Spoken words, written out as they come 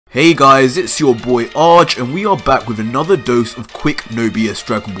Hey guys, it's your boy Arj and we are back with another dose of quick no BS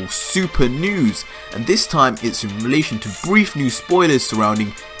Dragon Ball Super news, and this time it's in relation to brief news spoilers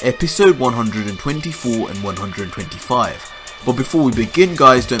surrounding episode 124 and 125. But before we begin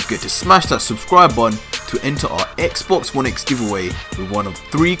guys, don't forget to smash that subscribe button to enter our Xbox One X giveaway with one of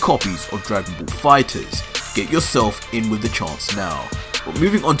 3 copies of Dragon Ball Fighters. Get yourself in with the chance now. But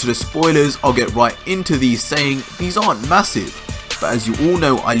moving on to the spoilers, I'll get right into these, saying these aren't massive. But as you all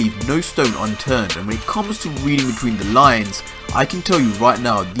know, I leave no stone unturned, and when it comes to reading between the lines, I can tell you right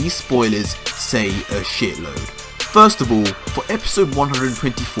now these spoilers say a shitload. First of all, for episode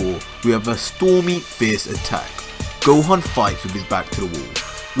 124, we have a stormy, fierce attack. Gohan fights with his back to the wall,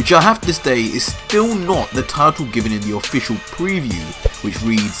 which I have to say is still not the title given in the official preview, which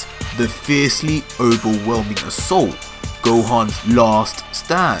reads, "The Fiercely Overwhelming Assault, Gohan's Last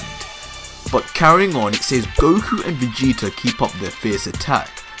Stand." But carrying on, it says Goku and Vegeta keep up their fierce attack,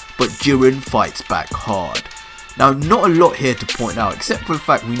 but Jiren fights back hard. Now, not a lot here to point out, except for the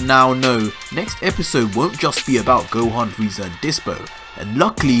fact we now know next episode won't just be about Gohan, Frieza and Dispo, and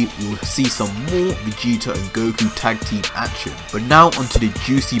luckily we will see some more Vegeta and Goku tag team action. But now onto the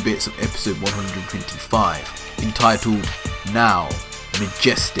juicy bits of episode 125, entitled Now,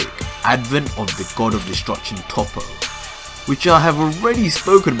 Majestic, Advent of the God of Destruction Toppo, which I have already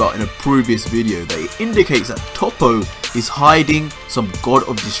spoken about in a previous video. That it indicates that Toppo is hiding some God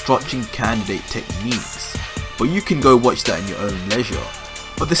of Destruction candidate techniques, but you can go watch that in your own leisure.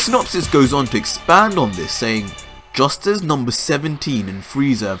 But the synopsis goes on to expand on this, saying, just as number 17 and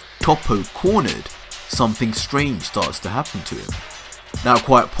Frieza have Toppo cornered, something strange starts to happen to him. Now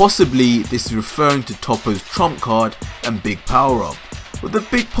quite possibly this is referring to Toppo's trump card and big power up. But the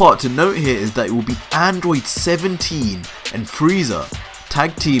big part to note here is that it will be Android 17 and Frieza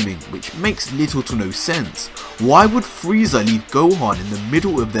tag teaming, which makes little to no sense. Why would Frieza leave Gohan in the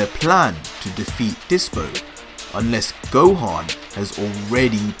middle of their plan to defeat Dispo, unless Gohan has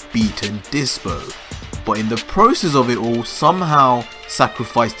already beaten Dispo, but in the process of it all somehow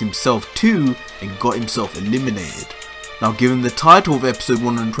sacrificed himself too and got himself eliminated. Now given the title of episode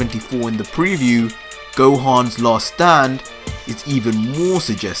 124 in the preview, Gohan's Last Stand, is even more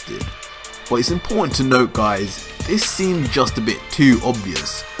suggested. But it's important to note guys, this seems just a bit too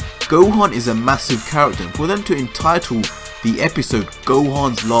obvious. Gohan is a massive character, and for them to entitle the episode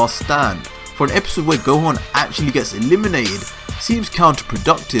Gohan's Last Stand for an episode where Gohan actually gets eliminated seems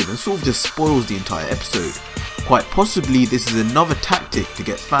counterproductive and sort of just spoils the entire episode. Quite possibly this is another tactic to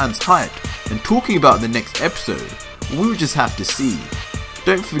get fans hyped and talking about the next episode. We'll just have to see.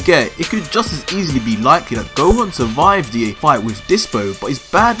 Don't forget, it could just as easily be likely that Gohan survived the fight with Dispo but is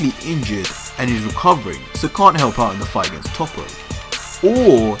badly injured and is recovering, so can't help out in the fight against Toppo.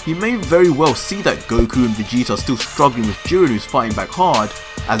 Or he may very well see that Goku and Vegeta are still struggling with Jiren, who's fighting back hard,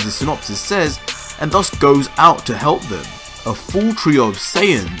 as the synopsis says, and thus goes out to help them. A full trio of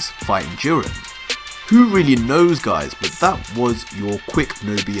Saiyans fighting Jiren. Who really knows guys, but that was your quick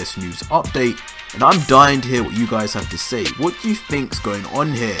no BS news update, and I'm dying to hear what you guys have to say. What do you think's going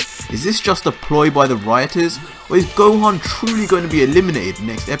on here? Is this just a ploy by the writers, or is Gohan truly going to be eliminated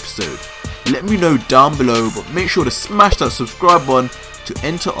next episode? Let me know down below, but make sure to smash that subscribe button to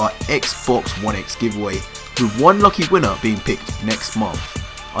enter our Xbox One X giveaway, with one lucky winner being picked next month.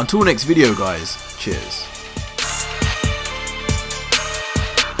 Until next video guys, cheers.